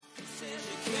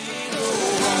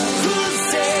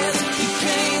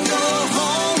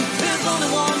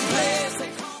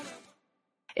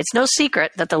It's no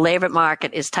secret that the labor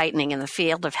market is tightening, and the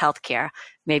field of healthcare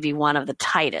may be one of the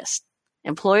tightest.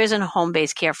 Employers in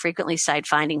home-based care frequently cite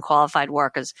finding qualified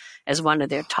workers as one of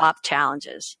their top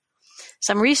challenges.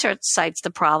 Some research cites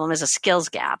the problem as a skills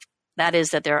gap. That is,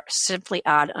 that there simply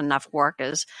aren't enough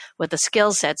workers with the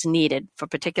skill sets needed for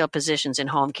particular positions in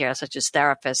home care, such as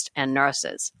therapists and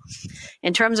nurses.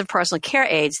 In terms of personal care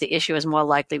aides, the issue is more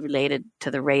likely related to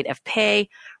the rate of pay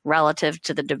relative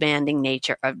to the demanding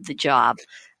nature of the job,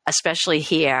 especially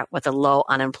here with a low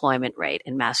unemployment rate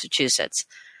in Massachusetts.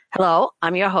 Hello,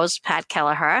 I'm your host, Pat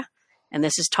Kelleher, and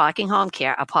this is Talking Home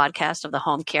Care, a podcast of the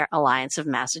Home Care Alliance of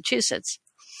Massachusetts.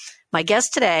 My guest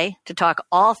today to talk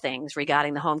all things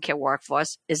regarding the home care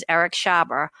workforce is Eric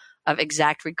Schaber of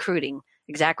Exact Recruiting.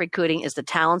 Exact Recruiting is the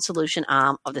talent solution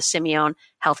arm of the Simeone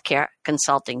Healthcare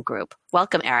Consulting Group.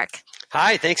 Welcome, Eric.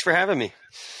 Hi, thanks for having me.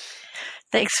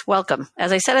 Thanks. Welcome.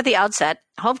 As I said at the outset,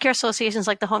 home care associations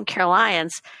like the Home Care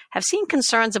Alliance have seen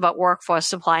concerns about workforce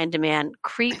supply and demand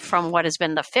creep from what has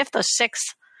been the fifth or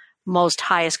sixth most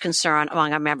highest concern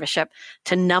among our membership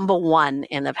to number one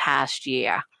in the past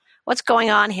year. What's going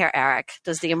on here, Eric?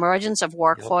 Does the emergence of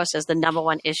workforce as the number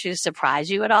one issue surprise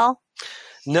you at all?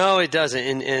 No, it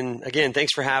doesn't. And again,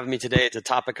 thanks for having me today. It's a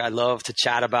topic I love to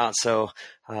chat about, so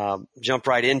jump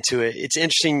right into it. It's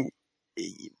interesting.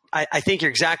 I think you're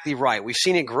exactly right. We've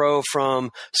seen it grow from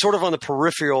sort of on the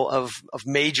peripheral of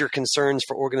major concerns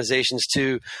for organizations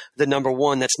to the number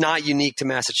one. That's not unique to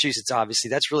Massachusetts, obviously.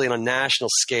 That's really on a national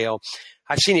scale.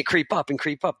 I've seen it creep up and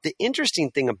creep up. The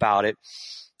interesting thing about it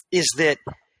is that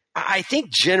I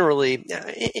think generally,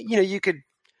 you could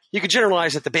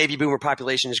generalize that the baby boomer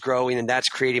population is growing and that's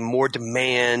creating more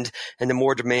demand, and the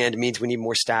more demand means we need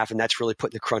more staff, and that's really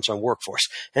putting the crunch on workforce.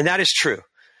 And that is true.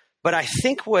 But I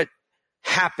think what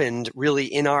happened really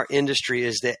in our industry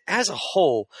is that as a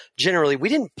whole, generally, we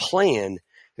didn't plan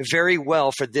very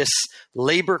well for this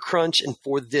labor crunch and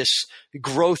for this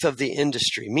growth of the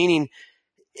industry. Meaning,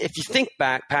 if you think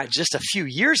back, Pat, just a few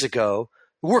years ago,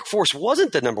 workforce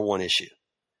wasn't the number one issue.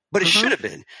 But it should have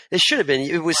been. It should have been.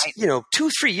 It was,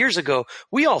 2-3 years ago,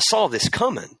 we all saw this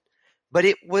coming. But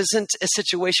it wasn't a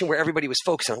situation where everybody was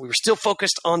focused on it. We were still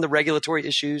focused on the regulatory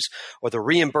issues or the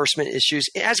reimbursement issues.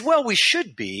 As well, we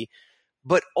should be.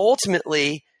 But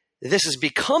ultimately, this has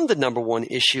become the number one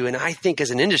issue. And I think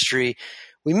as an industry,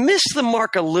 we missed the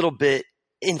mark a little bit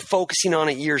in focusing on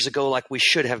it years ago like we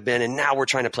should have been. And now we're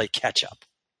trying to play catch up.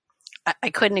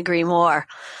 I couldn't agree more.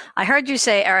 I heard you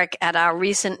say, Eric, at our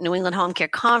recent New England Home Care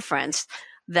Conference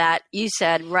that you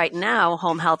said right now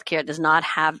home health care does not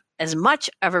have as much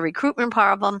of a recruitment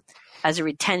problem as a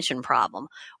retention problem.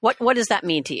 What does that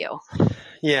mean to you?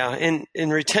 Yeah, and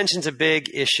retention's a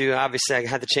big issue. Obviously, I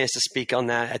had the chance to speak on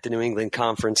that at the New England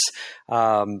conference.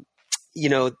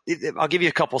 I'll give you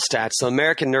a couple stats. So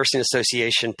American Nursing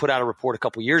Association put out a report a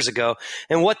couple years ago,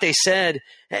 and what they said,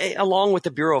 along with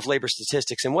the Bureau of Labor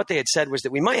Statistics, and what they had said was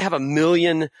that we might have 1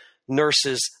 million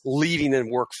nurses leaving the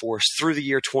workforce through the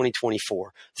year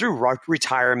 2024, through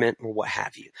retirement or what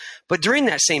have you. But during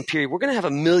that same period, we're going to have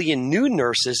 1 million new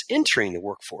nurses entering the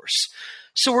workforce.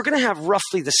 So we're going to have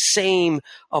roughly the same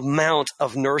amount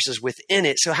of nurses within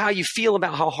it. So how you feel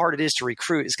about how hard it is to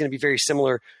recruit is going to be very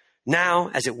similar now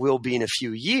as it will be in a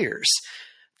few years.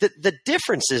 The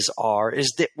differences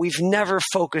is that we've never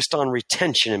focused on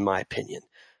retention, in my opinion.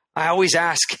 I always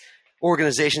ask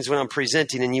organizations when I'm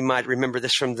presenting, and you might remember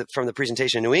this from the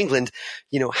presentation in New England,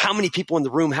 how many people in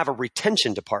the room have a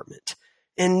retention department?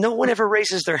 And no one ever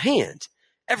raises their hand.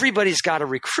 Everybody's got a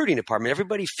recruiting department.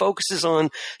 Everybody focuses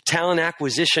on talent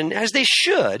acquisition, as they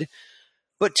should.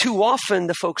 But too often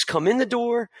the folks come in the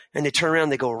door and they turn around,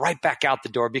 they go right back out the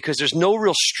door because there's no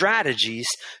real strategies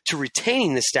to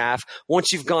retaining the staff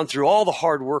once you've gone through all the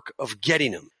hard work of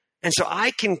getting them. And so I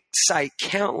can cite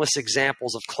countless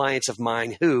examples of clients of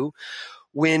mine who,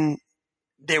 when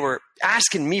they were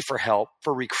asking me for help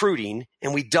for recruiting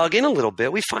and we dug in a little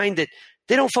bit, we find that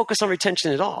they don't focus on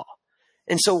retention at all.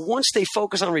 And so once they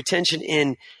focus on retention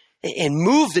and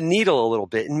move the needle a little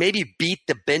bit and maybe beat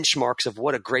the benchmarks of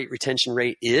what a great retention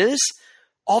rate is,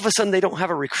 all of a sudden they don't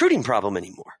have a recruiting problem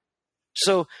anymore.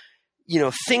 So,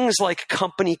 things like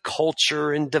company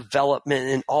culture and development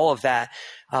and all of that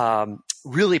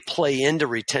really play into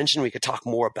retention. We could talk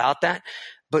more about that.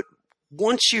 But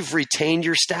once you've retained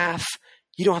your staff,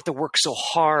 you don't have to work so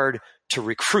hard to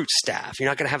recruit staff. You're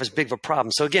not going to have as big of a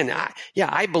problem. So again,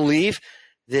 I believe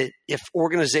that if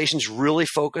organizations really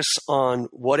focus on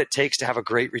what it takes to have a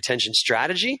great retention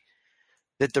strategy,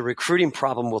 that the recruiting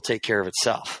problem will take care of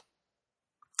itself.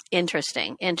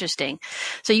 Interesting.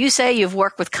 So you say you've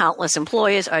worked with countless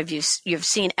employers, or you've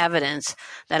seen evidence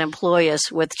that employers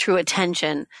with true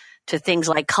attention to things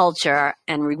like culture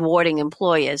and rewarding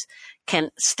employees can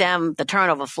stem the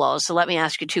turnover flows. So let me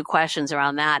ask you two questions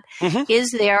around that. Mm-hmm.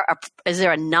 Is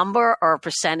there a number or a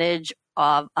percentage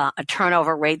of a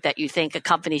turnover rate that you think a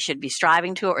company should be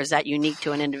striving to, or is that unique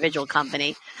to an individual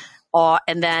company?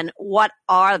 And then what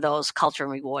are those culture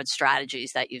and reward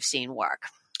strategies that you've seen work?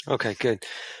 Okay, good.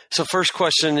 So first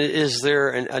question, is there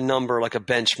a number, like a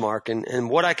benchmark? And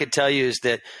what I could tell you is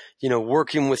that,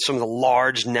 working with some of the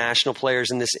large national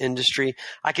players in this industry,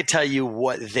 I could tell you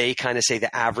what they kind of say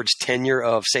the average tenure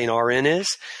of, say, an RN is.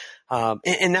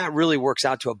 And that really works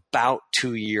out to about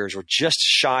 2 years, or just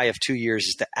shy of 2 years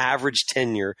is the average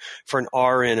tenure for an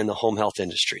RN in the home health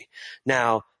industry.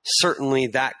 Now, certainly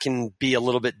that can be a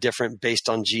little bit different based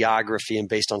on geography and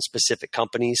based on specific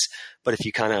companies. But if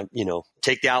you kind of,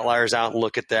 take the outliers out and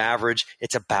look at the average,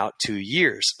 it's about 2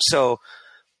 years. So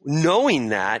knowing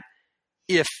that,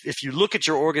 if you look at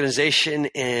your organization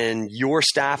and your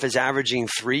staff is averaging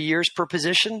 3 years per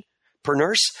position, per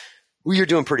nurse, well, you're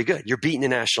doing pretty good. You're beating the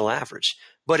national average.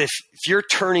 But if you're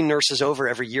turning nurses over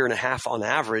every year and a half on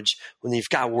average, when you've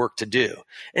got work to do.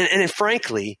 And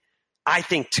frankly, I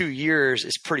think 2 years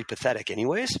is pretty pathetic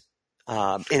anyways.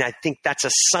 And I think that's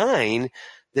a sign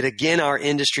that, again, our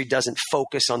industry doesn't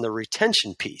focus on the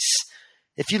retention piece.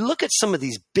 If you look at some of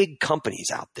these big companies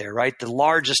out there, right, the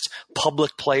largest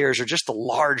public players or just the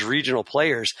large regional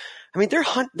players, I mean,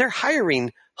 they're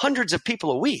hiring hundreds of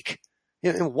people a week.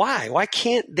 And why? Why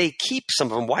can't they keep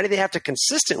some of them? Why do they have to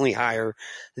consistently hire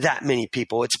that many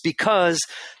people? It's because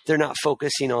they're not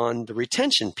focusing on the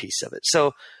retention piece of it.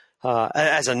 So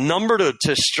as a number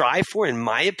to strive for, in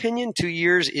my opinion, 2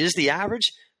 years is the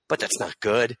average, but that's not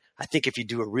good. I think if you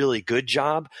do a really good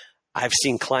job, I've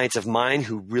seen clients of mine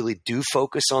who really do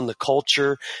focus on the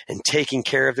culture and taking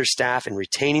care of their staff and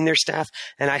retaining their staff,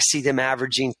 and I see them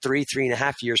averaging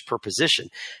 3.5 years per position.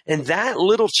 And that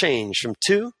little change from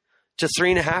 2 to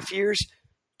 3.5 years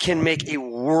can make a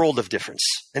world of difference,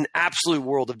 an absolute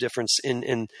world of difference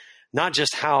in not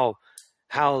just how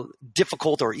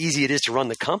difficult or easy it is to run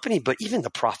the company, but even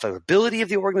the profitability of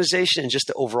the organization and just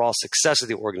the overall success of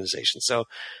the organization. So,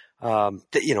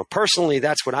 personally,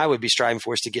 that's what I would be striving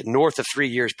for, is to get north of 3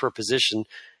 years per position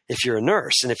if you're a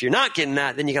nurse. And if you're not getting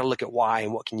that, then you got to look at why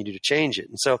and what can you do to change it.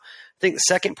 And so I think the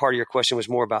second part of your question was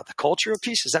more about the cultural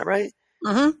piece. Is that right?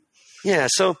 Mm-hmm. Yeah.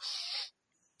 So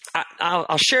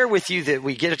I'll share with you that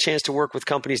we get a chance to work with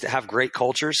companies that have great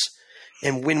cultures.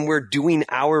 And when we're doing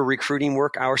our recruiting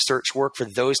work, our search work for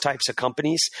those types of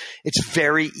companies, it's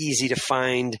very easy to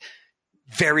find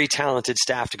very talented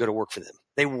staff to go to work for them.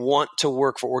 They want to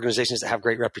work for organizations that have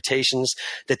great reputations,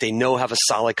 that they know have a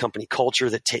solid company culture,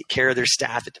 that take care of their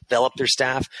staff, that develop their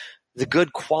staff. The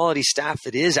good quality staff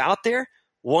that is out there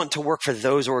want to work for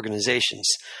those organizations.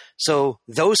 So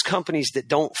those companies that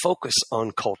don't focus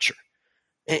on culture,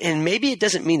 and maybe it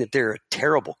doesn't mean that they're a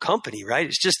terrible company, right?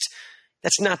 It's just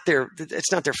it's not their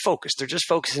focus. They're just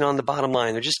focusing on the bottom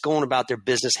line. They're just going about their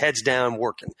business, heads down,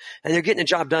 working, and they're getting a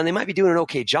job done. They might be doing an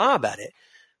okay job at it,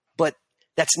 but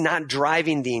that's not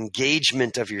driving the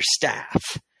engagement of your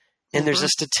staff. And there's a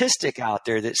statistic out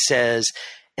there that says,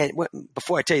 and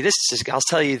before I tell you this statistic, I'll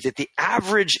tell you that the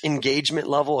average engagement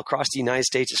level across the United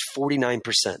States is 49%.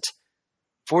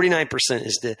 49%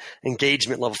 is the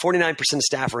engagement level. 49% of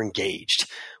staff are engaged,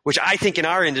 which I think in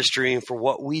our industry and for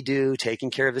what we do, taking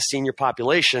care of the senior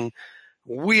population,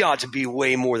 we ought to be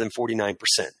way more than 49%.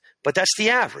 But that's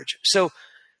the average. So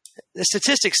the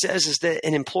statistic says is that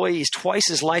an employee is twice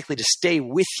as likely to stay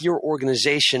with your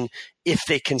organization if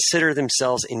they consider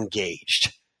themselves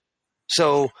engaged.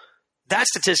 So that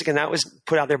statistic, and that was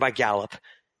put out there by Gallup,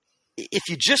 if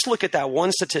you just look at that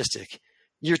one statistic,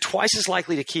 you're twice as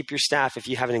likely to keep your staff if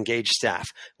you have an engaged staff.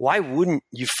 Why wouldn't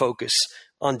you focus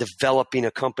on developing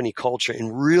a company culture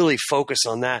and really focus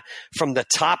on that from the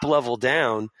top level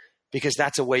down? Because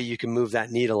that's a way you can move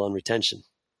that needle on retention.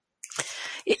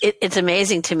 It's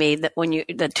amazing to me that when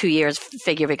the 2 years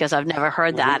figure, because I've never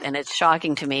heard that, and it's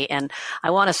shocking to me. And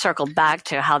I want to circle back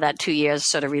to how that 2 years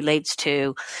sort of relates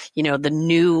to, the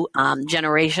new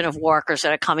generation of workers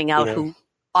that are coming out who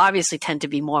obviously tend to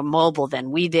be more mobile than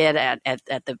we did at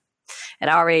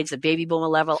our age, the baby boomer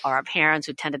level, or our parents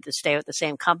who tended to stay with the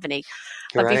same company.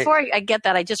 But before I get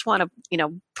that, I just want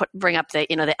to, bring up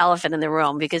the elephant in the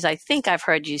room, because I think I've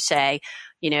heard you say,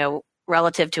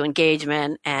 relative to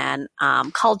engagement and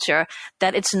culture,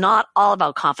 that it's not all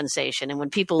about compensation. And when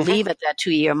people leave at that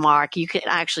 2 year mark, you can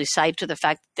actually cite to the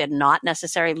fact that they're not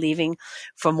necessarily leaving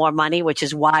for more money, which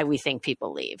is why we think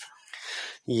people leave.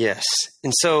 Yes.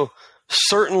 And so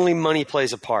certainly money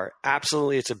plays a part.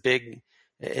 Absolutely. It's a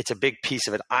big piece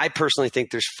of it. I personally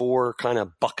think there's 4 kind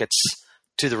of buckets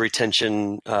to the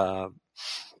retention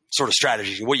sort of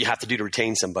strategy, what you have to do to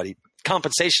retain somebody.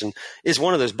 Compensation is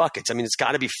one of those buckets. I mean, it's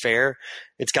got to be fair.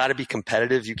 It's got to be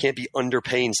competitive. You can't be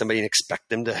underpaying somebody and expect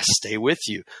them to stay with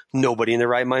you. Nobody in their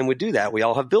right mind would do that. We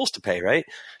all have bills to pay, right?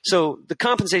 So the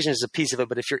compensation is a piece of it.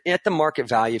 But if you're at the market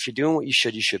value, if you're doing what you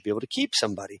should be able to keep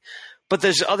somebody. But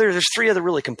there's three other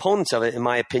really components of it, in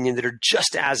my opinion, that are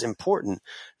just as important.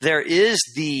 There is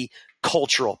the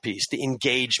cultural piece, the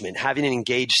engagement, having an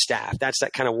engaged staff. That's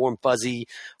that kind of warm, fuzzy.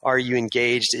 Are you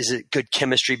engaged? Is it good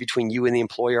chemistry between you and the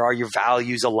employer? Are your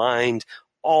values aligned?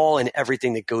 All and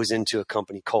everything that goes into a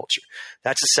company culture.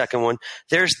 That's the second one.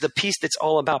 There's the piece that's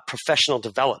all about professional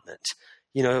development.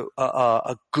 You know,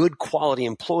 a good quality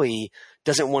employee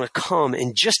doesn't want to come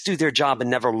and just do their job and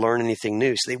never learn anything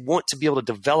new. So they want to be able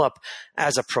to develop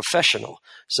as a professional.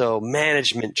 So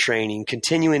management training,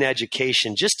 continuing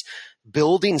education, just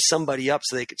building somebody up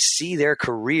so they could see their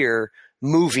career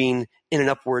moving in an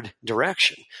upward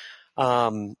direction.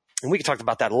 And we can talk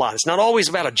about that a lot. It's not always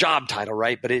about a job title,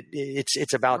 right? But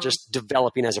it's about just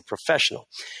developing as a professional.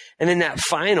 And then that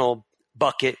final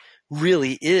bucket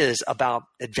really is about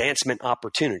advancement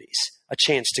opportunities, a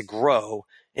chance to grow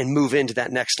and move into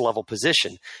that next level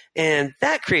position. And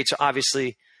that creates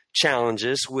obviously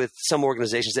challenges with some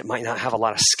organizations that might not have a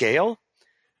lot of scale.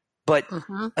 But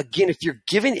again, if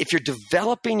you're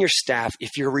developing your staff,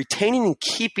 if you're retaining and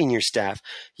keeping your staff,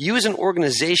 you as an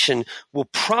organization will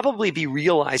probably be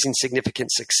realizing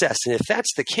significant success. And if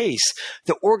that's the case,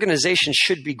 the organization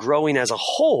should be growing as a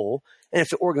whole. And if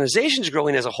the organization is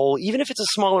growing as a whole, even if it's a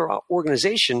smaller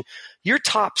organization, your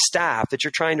top staff that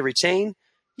you're trying to retain,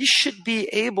 you should be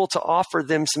able to offer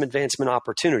them some advancement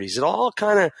opportunities. It all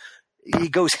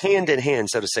it goes hand in hand,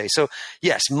 so to say. So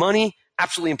yes, money,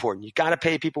 absolutely important. You got to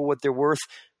pay people what they're worth,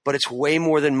 but it's way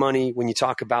more than money when you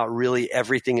talk about really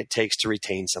everything it takes to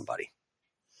retain somebody.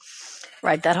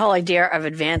 Right. That whole idea of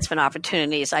advancement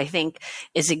opportunities, I think,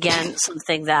 is again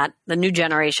something that the new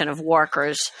generation of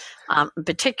workers in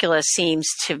particular seems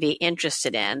to be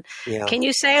interested in. Yeah. Can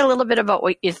you say a little bit about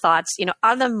what your thoughts,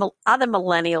 are the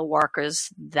millennial workers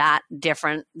that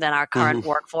different than our current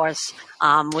workforce?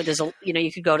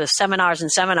 You could go to seminars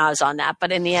and seminars on that,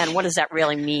 but in the end, what does that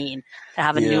really mean to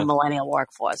have a new millennial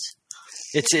workforce?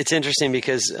 It's interesting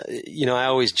because, I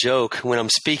always joke when I'm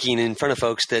speaking in front of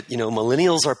folks that,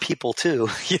 millennials are people too,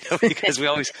 because we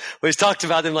always talked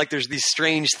about them like there's these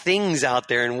strange things out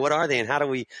there, and what are they and how do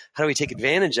we take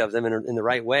advantage of them in the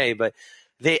right way? But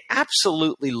they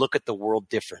absolutely look at the world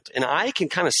different. And I can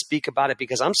kind of speak about it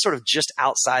because I'm sort of just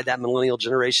outside that millennial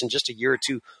generation, just a year or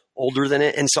two older than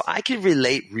it. And so I can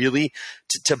relate really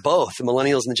to both the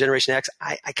millennials and the Generation X.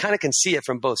 I kind of can see it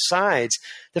from both sides.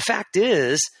 The fact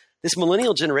is, this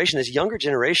millennial generation, this younger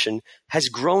generation, has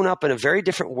grown up in a very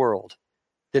different world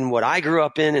than what I grew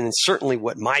up in, and certainly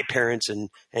what my parents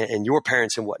and your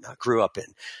parents and whatnot grew up in.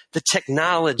 The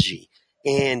technology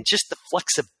and just the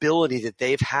flexibility that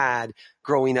they've had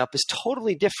growing up is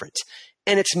totally different.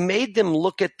 And it's made them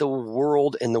look at the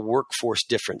world and the workforce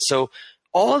different. So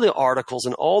all the articles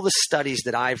and all the studies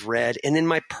that I've read, and in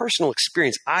my personal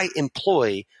experience, I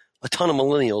employ a ton of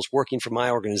millennials working for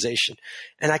my organization.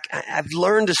 And I've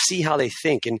learned to see how they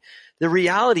think. And the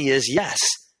reality is, yes,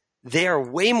 they are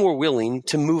way more willing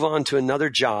to move on to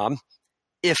another job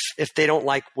if they don't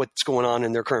like what's going on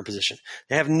in their current position.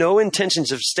 They have no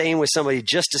intentions of staying with somebody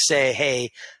just to say, hey,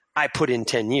 I put in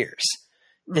 10 years.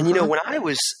 And, when I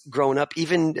was growing up,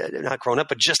 even not growing up,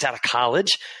 but just out of college,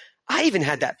 I even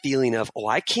had that feeling of,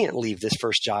 I can't leave this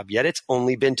first job yet. It's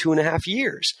only been 2.5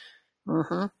 years.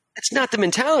 It's not the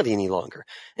mentality any longer.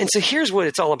 And so here's what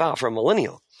it's all about for a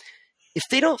millennial. If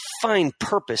they don't find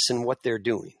purpose in what they're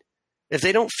doing, if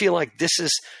they don't feel like this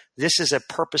is a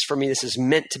purpose for me, this is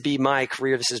meant to be my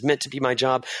career, this is meant to be my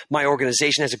job, my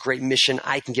organization has a great mission,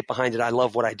 I can get behind it, I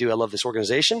love what I do, I love this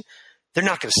organization, they're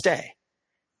not going to stay.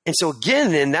 And so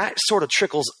again, then that sort of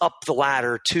trickles up the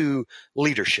ladder to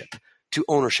leadership, to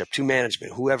ownership, to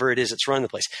management, whoever it is that's running the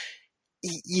place.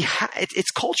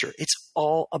 It's culture. It's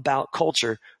all about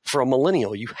culture for a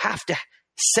millennial. You have to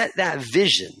set that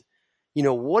vision.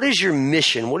 What is your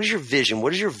mission? What is your vision?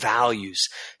 What is your values?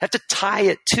 You have to tie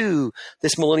it to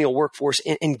this millennial workforce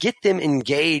and get them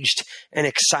engaged and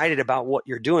excited about what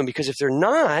you're doing. Because if they're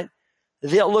not,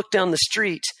 they'll look down the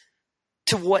street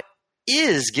to what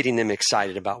is getting them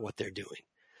excited about what they're doing.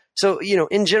 So,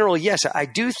 in general, yes, I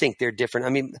do think they're different. I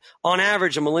mean, on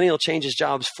average, a millennial changes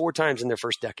jobs 4 times in their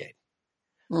first decade.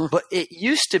 But it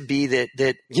used to be that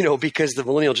because the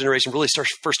millennial generation really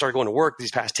first started going to work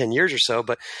these past 10 years or so,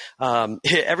 but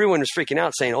everyone was freaking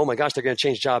out saying, oh my gosh, they're going to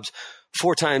change jobs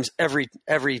 4 times every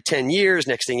 10 years.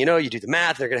 Next thing you know, you do the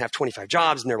math, they're going to have 25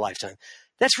 jobs in their lifetime.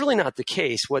 That's really not the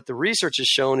case. What the research has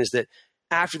shown is that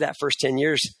after that first 10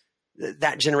 years,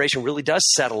 that generation really does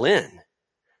settle in.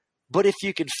 But if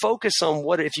you could focus on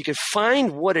if you could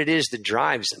find what it is that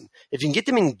drives them, if you can get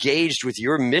them engaged with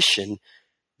your mission,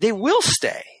 they will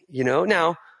stay,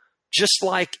 Now, just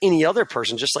like any other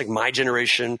person, just like my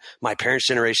generation, my parents'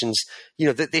 generations,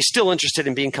 they're still interested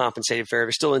in being compensated fair.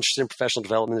 They're still interested in professional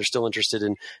development. They're still interested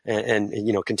in,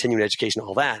 continuing education,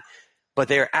 all that. But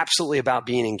they're absolutely about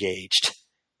being engaged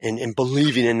and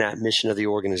believing in that mission of the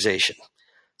organization.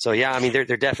 So, yeah, they're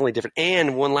definitely different.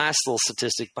 And one last little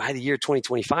statistic, by the year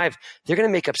 2025, they're going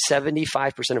to make up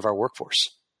 75% of our workforce.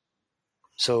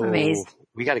 So amazing.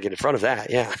 We got to get in front of that.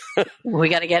 Yeah. We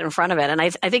got to get in front of it. And I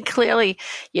think clearly,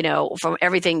 from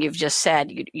everything you've just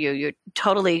said, you're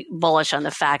totally bullish on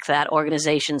the fact that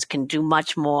organizations can do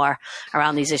much more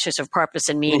around these issues of purpose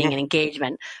and meaning and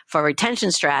engagement for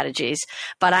retention strategies.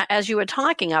 But as you were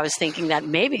talking, I was thinking that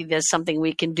maybe there's something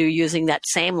we can do using that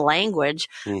same language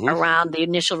around the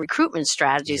initial recruitment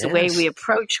strategies, the way we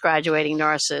approach graduating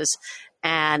nurses.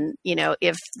 And,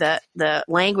 if the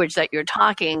language that you're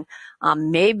talking,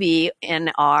 maybe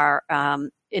in our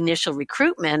initial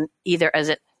recruitment, either as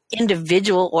an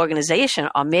individual organization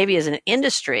or maybe as an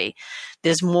industry,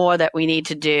 there's more that we need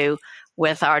to do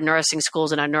with our nursing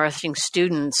schools and our nursing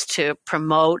students to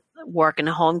promote work in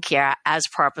home care as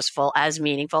purposeful, as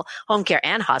meaningful, home care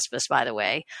and hospice, by the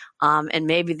way. And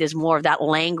maybe there's more of that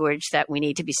language that we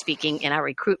need to be speaking in our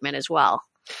recruitment as well.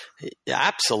 Yeah,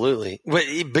 absolutely.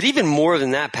 But even more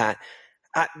than that, Pat,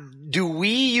 do we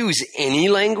use any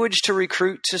language to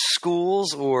recruit to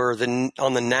schools or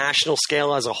on the national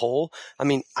scale as a whole?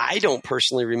 I don't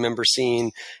personally remember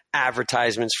seeing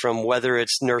advertisements from whether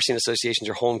it's nursing associations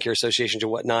or home care associations or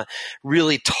whatnot,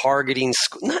 really targeting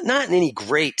not in any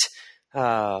great,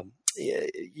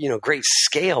 great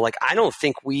scale. Like, I don't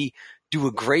think we do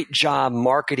a great job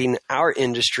marketing our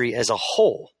industry as a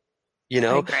whole. I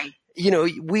agree.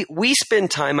 We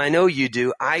spend time, I know you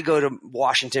do. I go to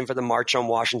Washington for the March on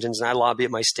Washingtons, and I lobby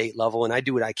at my state level, and I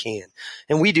do what I can.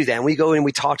 And we do that. And we go and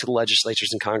we talk to the legislatures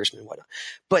and congressmen and whatnot.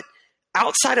 But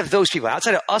outside of those people,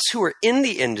 outside of us who are in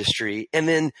the industry, and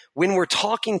then when we're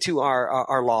talking to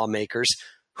our lawmakers,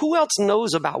 who else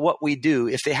knows about what we do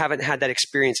if they haven't had that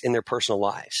experience in their personal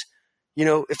lives?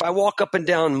 If I walk up and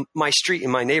down my street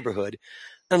in my neighborhood,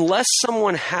 unless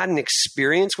someone had an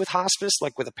experience with hospice,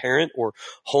 like with a parent or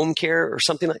home care or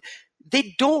something like,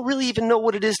 they don't really even know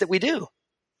what it is that we do.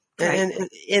 Right.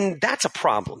 And that's a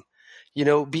problem,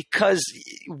 because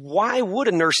why would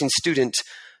a nursing student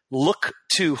look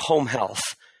to home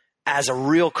health as a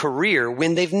real career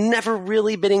when they've never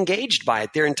really been engaged by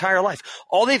it their entire life?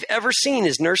 All they've ever seen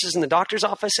is nurses in the doctor's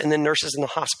office and then nurses in the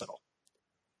hospital.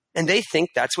 And they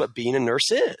think that's what being a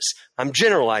nurse is. I'm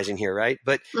generalizing here, right?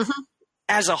 But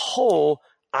as a whole,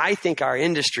 I think our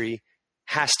industry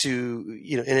has to,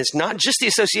 and it's not just the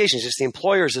associations, it's the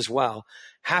employers as well,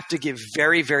 have to get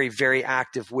very, very, very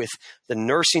active with the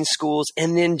nursing schools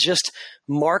and then just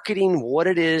marketing what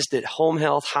it is that home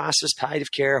health, hospice,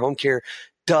 palliative care, home care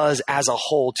does as a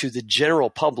whole to the general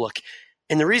public.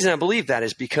 And the reason I believe that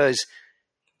is because,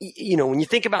 when you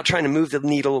think about trying to move the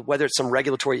needle, whether it's some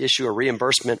regulatory issue or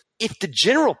reimbursement, if the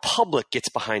general public gets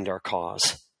behind our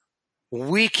cause,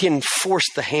 we can force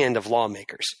the hand of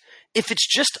lawmakers. If it's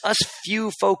just us few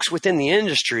folks within the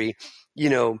industry,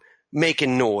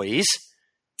 making noise,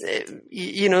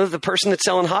 the person that's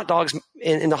selling hot dogs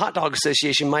in the hot dog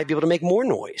association might be able to make more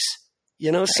noise,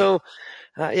 Right. So,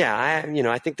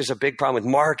 I think there's a big problem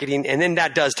with marketing. And then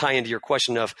that does tie into your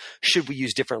question of, should we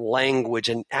use different language?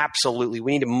 And absolutely,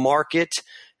 we need to market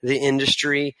the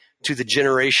industry to the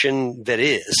generation that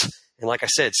is. And like I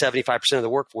said, 75% of the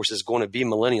workforce is going to be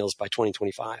millennials by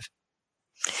 2025.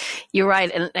 You're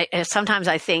right, and sometimes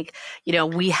I think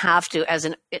we have to, as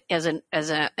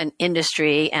an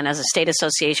industry and as a state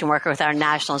association worker with our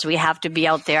nationals, we have to be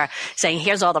out there saying,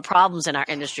 here's all the problems in our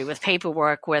industry with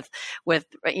paperwork, with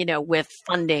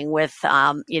funding, with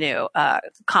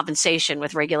compensation,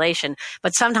 with regulation.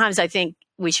 But sometimes I think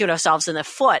we shoot ourselves in the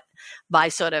foot by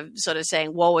sort of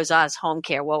saying, woe is us, home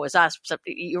care, woe is us. So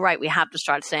you're right, we have to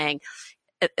start saying,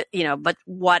 but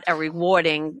what a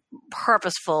rewarding,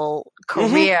 purposeful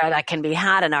career that can be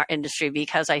had in our industry,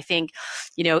 because I think,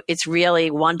 it's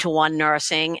really one-to-one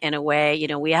nursing in a way.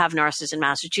 We have nurses in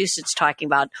Massachusetts talking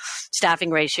about staffing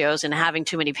ratios and having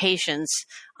too many patients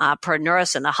per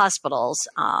nurse in the hospitals.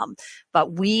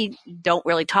 But we don't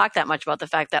really talk that much about the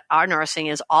fact that our nursing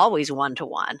is always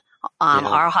one-to-one.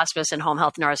 Our hospice and home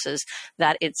health nurses,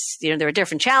 that it's, there are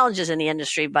different challenges in the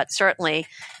industry, but certainly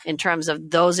in terms of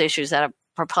those issues that are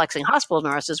perplexing hospital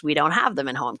nurses, we don't have them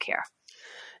in home care.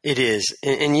 It is.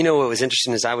 And you know what was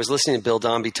interesting is I was listening to Bill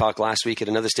Dombey talk last week at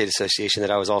another state association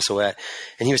that I was also at,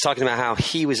 and he was talking about how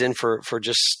he was in for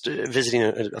just visiting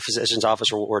a physician's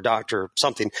office or a doctor or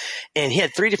something, and he had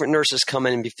 3 different nurses come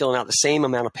in and be filling out the same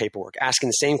amount of paperwork, asking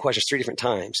the same questions 3 different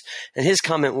times. And his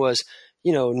comment was,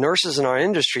 nurses in our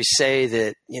industry say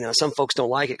that, some folks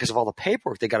don't like it because of all the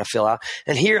paperwork they got to fill out.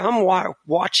 And here I'm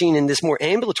watching in this more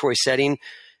ambulatory setting,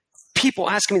 people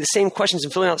asking me the same questions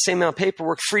and filling out the same amount of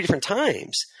paperwork 3 different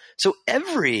times. So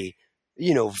every,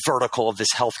 vertical of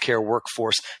this healthcare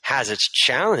workforce has its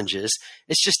challenges.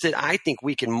 It's just that I think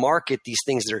we can market these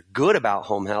things that are good about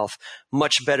home health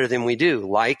much better than we do,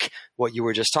 like what you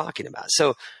were just talking about.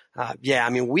 So,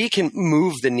 we can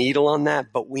move the needle on that,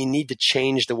 but we need to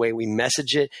change the way we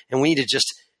message it. And we need to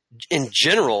just, in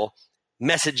general,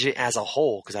 message it as a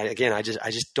whole. Because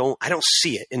I don't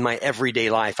see it in my everyday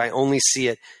life. I only see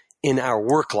it in our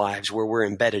work lives where we're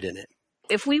embedded in it.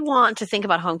 If we want to think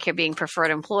about home care being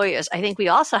preferred employers, I think we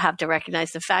also have to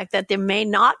recognize the fact that there may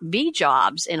not be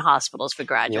jobs in hospitals for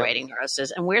graduating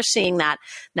nurses. And we're seeing that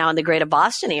now in the greater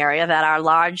Boston area, that our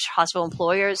large hospital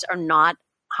employers are not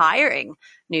hiring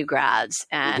new grads.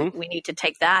 And we need to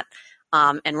take that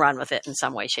and run with it in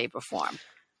some way, shape, or form.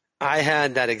 I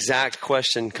had that exact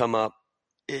question come up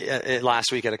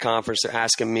last week at a conference. They're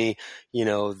asking me,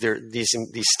 these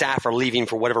staff are leaving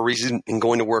for whatever reason and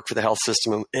going to work for the health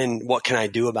system, and what can I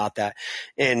do about that?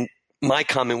 And my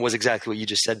comment was exactly what you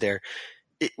just said there.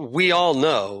 We all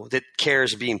know that care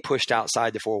is being pushed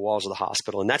outside the 4 walls of the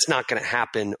hospital, and that's not going to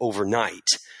happen overnight.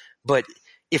 But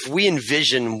if we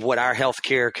envision what our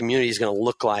healthcare community is going to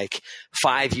look like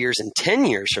 5 years and 10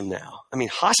 years from now,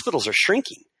 hospitals are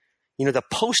shrinking. The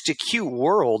post-acute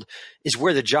world is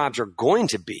where the jobs are going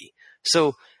to be.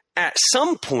 So at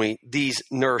some point, these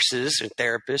nurses or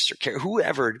therapists or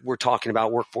whoever we're talking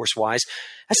about workforce-wise,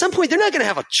 at some point, they're not going to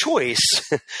have a choice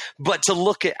but to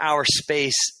look at our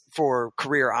space for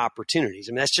career opportunities.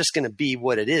 That's just going to be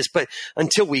what it is. But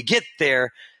until we get there,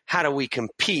 how do we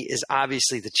compete is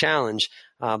obviously the challenge.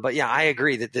 But I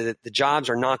agree that the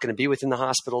jobs are not going to be within the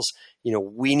hospitals.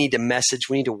 We need to message.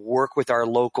 We need to work with our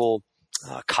local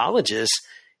colleges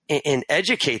and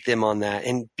educate them on that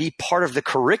and be part of the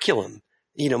curriculum.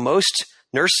 Most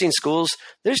nursing schools,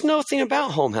 there's nothing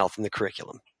about home health in the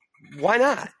curriculum. Why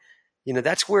not?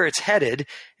 That's where it's headed.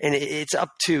 And it's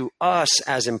up to us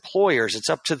as employers. It's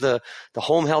up to the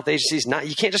home health agencies.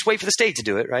 You can't just wait for the state to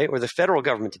do it, right? Or the federal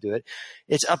government to do it.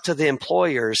 It's up to the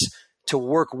employers to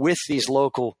work with these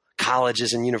local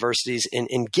colleges and universities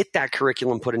and get that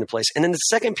curriculum put into place. And then the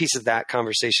second piece of that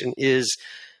conversation is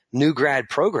new grad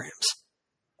programs.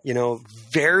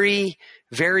 Very,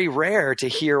 very rare to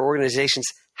hear organizations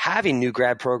having new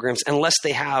grad programs unless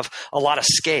they have a lot of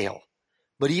scale.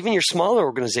 But even your smaller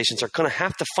organizations are going to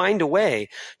have to find a way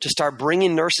to start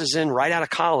bringing nurses in right out of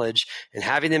college and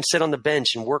having them sit on the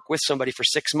bench and work with somebody for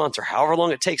 6 months or however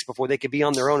long it takes before they could be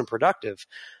on their own and productive.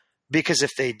 Because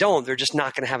if they don't, they're just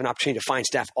not going to have an opportunity to find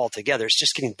staff altogether. It's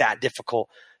just getting that difficult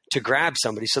to grab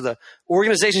somebody. So the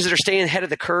organizations that are staying ahead of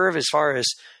the curve as far as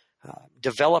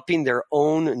developing their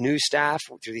own new staff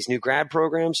through these new grad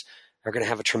programs are going to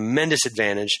have a tremendous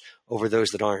advantage over those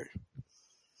that aren't.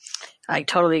 I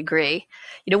totally agree.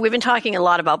 We've been talking a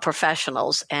lot about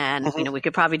professionals, and, we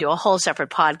could probably do a whole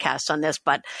separate podcast on this.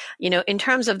 But, in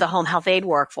terms of the home health aid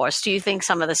workforce, do you think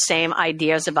some of the same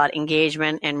ideas about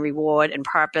engagement and reward and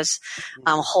purpose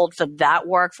hold for that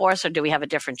workforce, or do we have a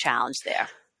different challenge there?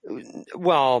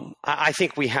 Well, I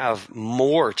think we have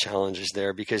more challenges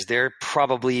there because they're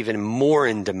probably even more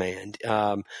in demand.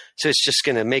 So it's just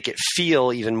going to make it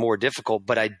feel even more difficult.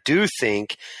 But I do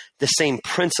think the same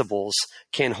principles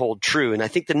can hold true. And I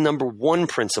think the number one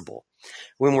principle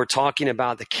when we're talking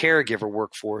about the caregiver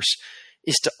workforce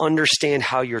is to understand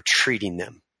how you're treating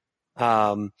them.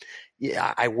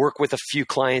 I work with a few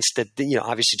clients that,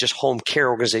 obviously just home care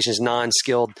organizations,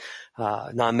 non-skilled,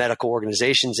 non-medical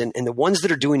organizations. And the ones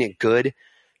that are doing it good,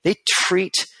 they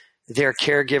treat their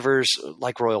caregivers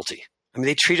like royalty.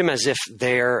 They treat them as if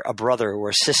they're a brother or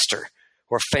a sister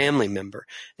or a family member.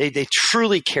 They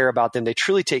truly care about them. They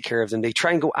truly take care of them. They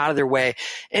try and go out of their way.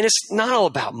 And it's not all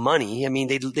about money.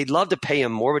 They'd love to pay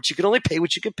them more, but you can only pay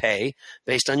what you could pay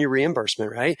based on your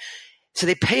reimbursement, right? So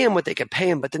they pay them what they could pay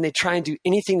them, but then they try and do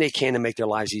anything they can to make their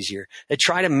lives easier. They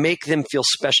try to make them feel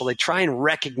special. They try and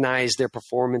recognize their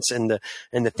performance and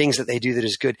the things that they do that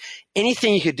is good.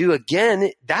 Anything you could do,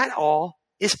 again, that all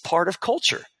is part of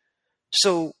culture.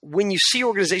 So when you see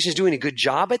organizations doing a good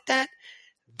job at that,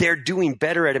 they're doing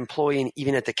better at employing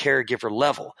even at the caregiver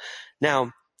level.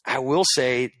 Now, I will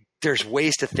say there's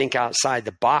ways to think outside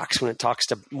the box when it talks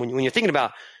to when you're thinking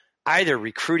about either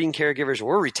recruiting caregivers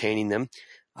or retaining them.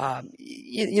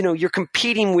 you're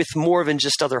competing with more than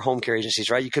just other home care agencies,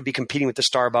 right? You could be competing with the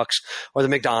Starbucks or the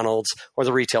McDonald's or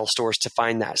the retail stores to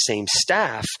find that same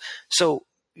staff. So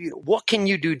what can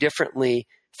you do differently,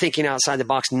 thinking outside the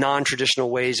box, non-traditional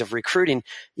ways of recruiting?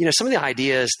 Some of the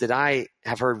ideas that I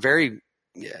have heard very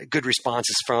good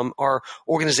responses from are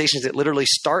organizations that literally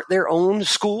start their own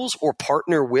schools or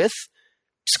partner with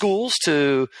schools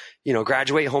to,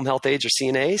 graduate home health aides or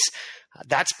CNAs.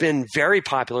 That's been very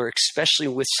popular, especially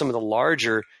with some of the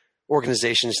larger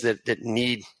organizations that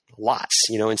need lots,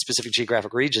 in specific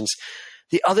geographic regions.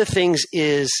 The other things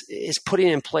is putting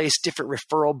in place different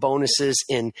referral bonuses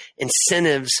and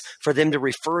incentives for them to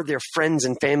refer their friends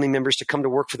and family members to come to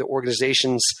work for the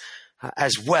organizations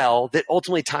as well. That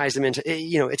ultimately ties them into,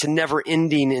 it's a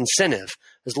never-ending incentive.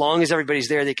 As long as everybody's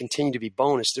there, they continue to be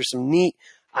bonused. There's some neat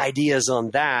ideas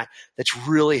on that's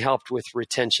really helped with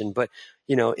retention. But,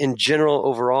 in general,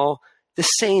 overall, the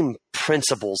same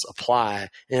principles apply.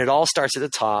 And it all starts at the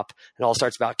top. It all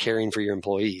starts about caring for your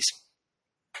employees.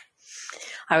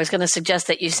 I was going to suggest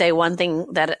that you say one thing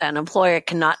that an employer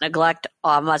cannot neglect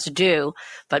or must do,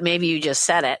 but maybe you just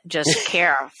said it. Just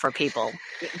care for people,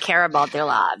 care about their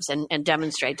lives, and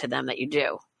demonstrate to them that you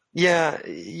do. Yeah.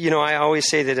 I always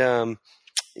say that,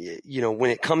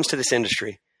 when it comes to this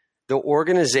industry, the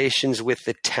organizations with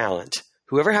the talent,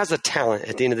 whoever has the talent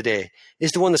at the end of the day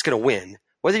is the one that's going to win.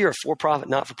 Whether you're a for-profit,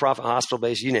 not-for-profit,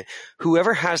 hospital-based unit,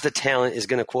 whoever has the talent is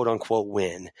going to quote-unquote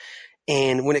win.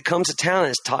 And when it comes to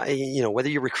talent, whether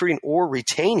you're recruiting or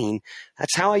retaining,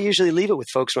 that's how I usually leave it with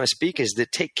folks when I speak, is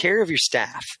that take care of your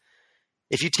staff.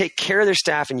 If you take care of their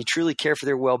staff and you truly care for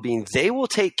their well-being, they will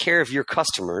take care of your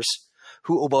customers,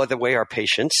 who, by the way, are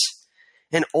patients.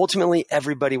 And ultimately,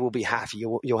 everybody will be happy.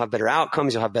 You'll have better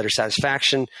outcomes, you'll have better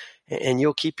satisfaction, and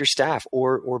you'll keep your staff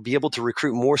or be able to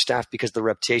recruit more staff because of the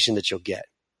reputation that you'll get.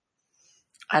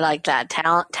 I like that.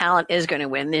 Talent is going to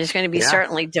win. There's going to be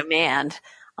certainly demand.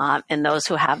 And those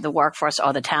who have the workforce,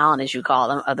 or the talent, as you call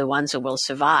them, are the ones who will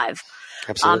survive.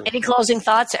 Absolutely. Any closing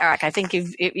thoughts, Eric? I think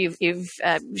you've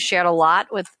shared a lot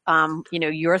with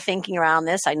your thinking around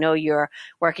this. I know you're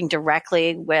working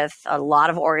directly with a lot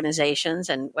of organizations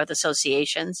and with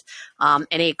associations.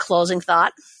 Any closing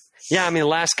thought? Yeah, the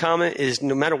last comment is,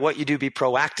 no matter what you do, be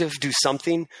proactive. Do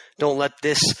something. Don't let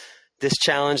this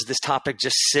challenge, this topic,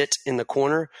 just sit in the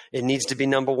corner. It needs to be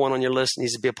number one on your list. It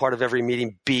needs to be a part of every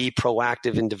meeting. Be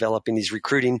proactive in developing these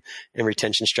recruiting and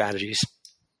retention strategies.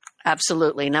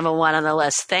 Absolutely. Number one on the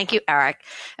list. Thank you, Eric.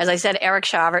 As I said, Eric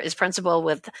Shaver is principal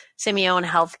with Simeone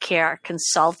Healthcare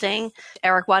Consulting.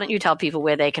 Eric, why don't you tell people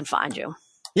where they can find you?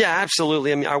 Yeah,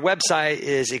 absolutely. Our website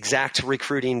is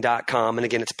exactrecruiting.com. And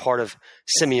again, it's part of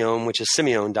Simeone, which is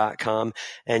simeone.com.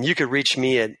 And you could reach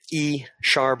me at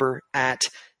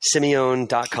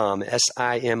esharber@simeone.com,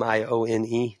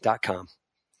 SIMIONE.com.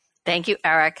 Thank you,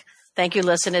 Eric. Thank you,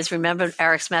 listeners. Remember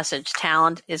Eric's message: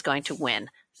 talent is going to win.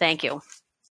 Thank you.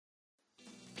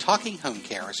 Talking Home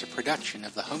Care is a production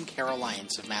of the Home Care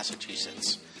Alliance of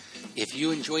Massachusetts. If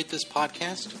you enjoyed this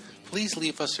podcast, please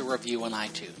leave us a review on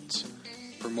iTunes.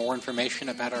 For more information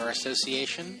about our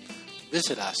association,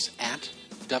 visit us at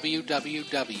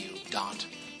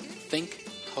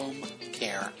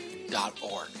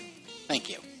www.thinkhomecare.org. Thank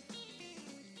you.